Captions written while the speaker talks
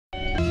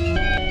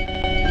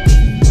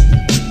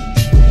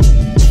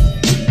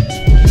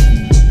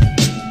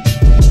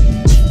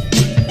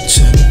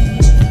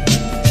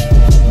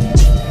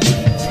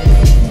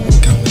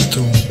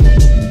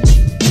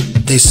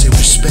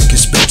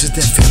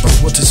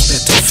what is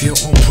better, fear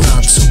or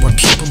pride. So I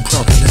keep them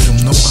proud and let them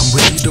know I'm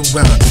ready to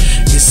ride.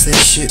 It's that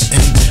shit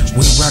and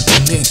we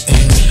rockin' it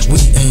and we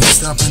ain't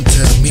stopping.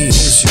 Tell me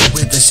is you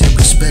with? They say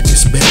respect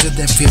is better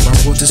than fear, but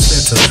what is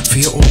better,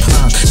 fear or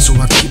pride? So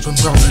I keep them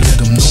proud and let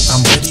them know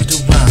I'm ready to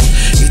ride.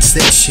 It's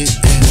that shit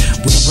and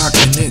we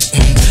rockin' it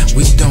and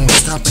we don't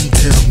stop and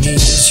tell me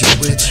is you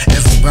with?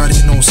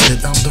 Everybody knows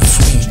that I'm the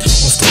friend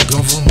of the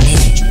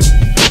government,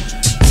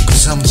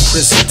 cause I'm the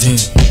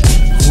president.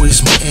 Who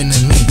is my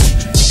enemy?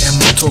 Am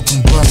I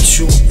talking about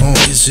you or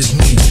is it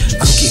me?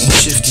 I'm getting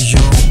shifty, yo.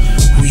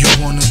 Who you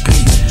wanna be?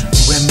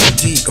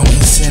 Remedy or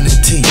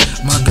insanity?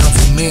 My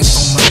government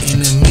or my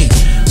enemy?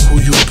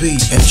 Who you be?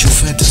 At your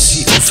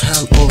fantasy of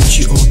hell or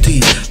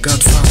G.O.D.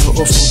 Godfather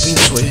of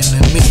province or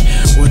enemy?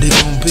 What they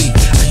gon' be?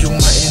 Are you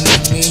my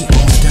enemy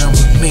or down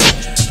with me?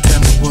 Tell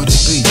me what it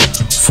be.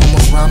 From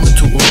a rhyming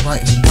to a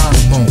writing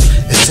rhyme mode.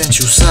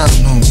 Essential side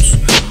notes.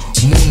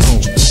 Muno,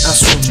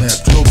 astronaut,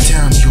 globe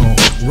town, yo.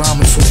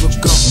 Rhyming for the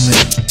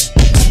government,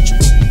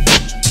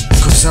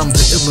 cause I'm the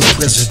illa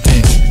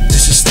president.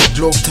 This is the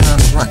globe town,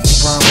 writing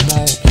rhyme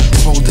mode.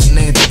 Holding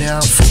it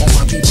down for all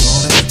my people,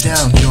 holding it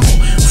down, yo.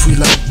 Free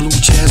like blue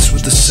jazz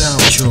with the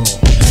sound, yo.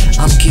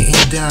 I'm getting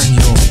down,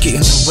 yo,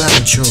 getting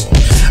around, yo.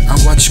 I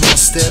watch my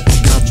step,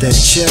 got that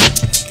check.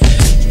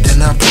 Then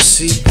I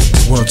proceed,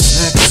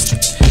 what's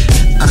next?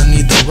 I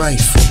need the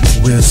wife,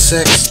 real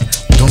sex.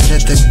 Don't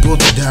let that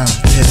good down,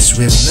 that's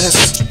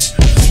realness.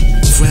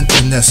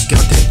 Friendliness,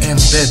 got it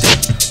embedded.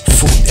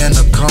 Food and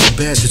a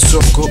combat, it's so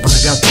good, but I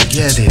got to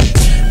get it.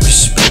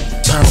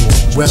 Respect, power,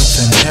 wealth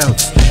and health.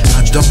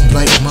 I don't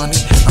like money,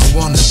 I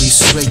wanna be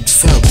straight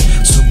felt.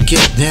 So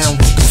get down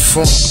with the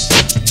funk,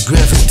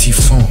 gravity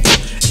funk.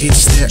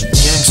 It's that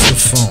gangster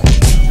funk,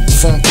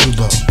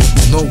 Funkula,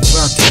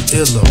 nobody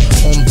iller.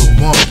 On the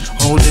one,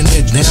 holding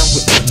it down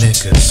with my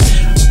niggas.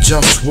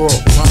 JustWar,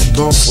 one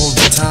love all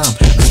the time.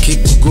 I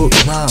kick a good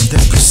rhyme,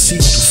 then proceed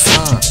to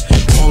find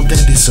all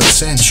that is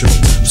essential,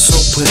 so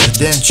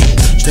presidential.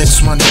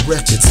 Text Money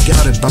Records,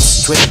 got it by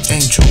straight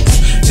angels.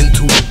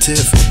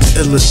 Intuitive,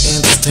 illa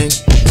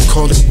instinct.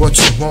 Call it what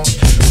you want,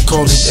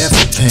 call it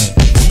everything.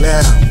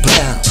 Blah,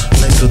 blah,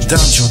 like a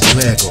dungeon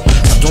dragon.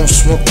 I don't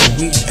smoke the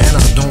weed and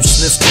I don't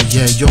sniff the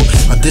yo.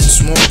 I did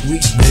smoke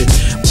weed with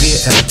beer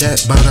at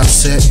that, but I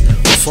said,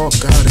 fuck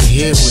out of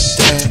here with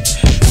that.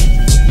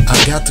 I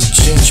got to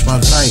change my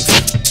life.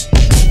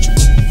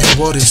 And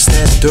what is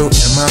that dirt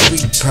in my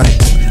weed pipe?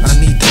 I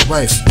need the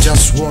wife,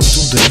 just walk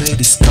to the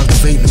ladies.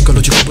 Cultivating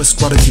ecological best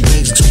quality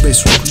basic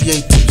space for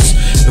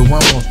creatives. And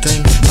one more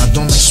thing, I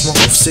don't like smoke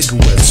of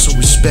cigarettes, so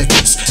respect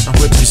this. I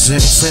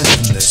represent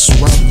friendliness, so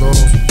I love.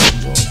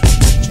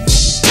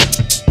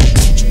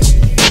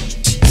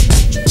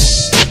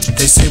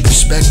 They say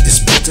respect is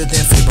better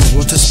than fear, but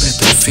what is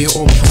better, fear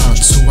or pride?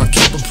 So I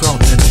keep them proud,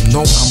 let them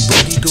know I'm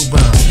ready to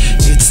ride.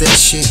 It's that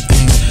shit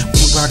and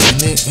we rockin'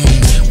 it and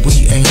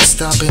we ain't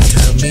stopping.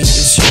 Tell me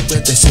it's your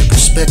bet. They say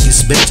respect is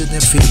better than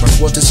fear, but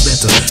what is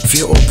better,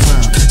 fear or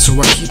pride? So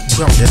I keep them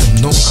proud, let them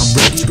know I'm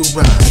ready to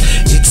ride.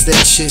 It's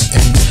that shit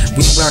and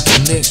we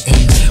rockin' it and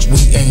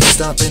we ain't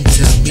stopping.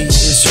 Tell me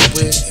it's your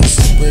bet, it's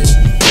your bet.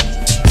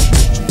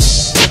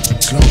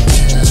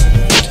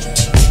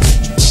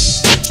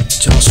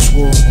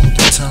 JustWar all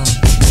the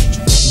time.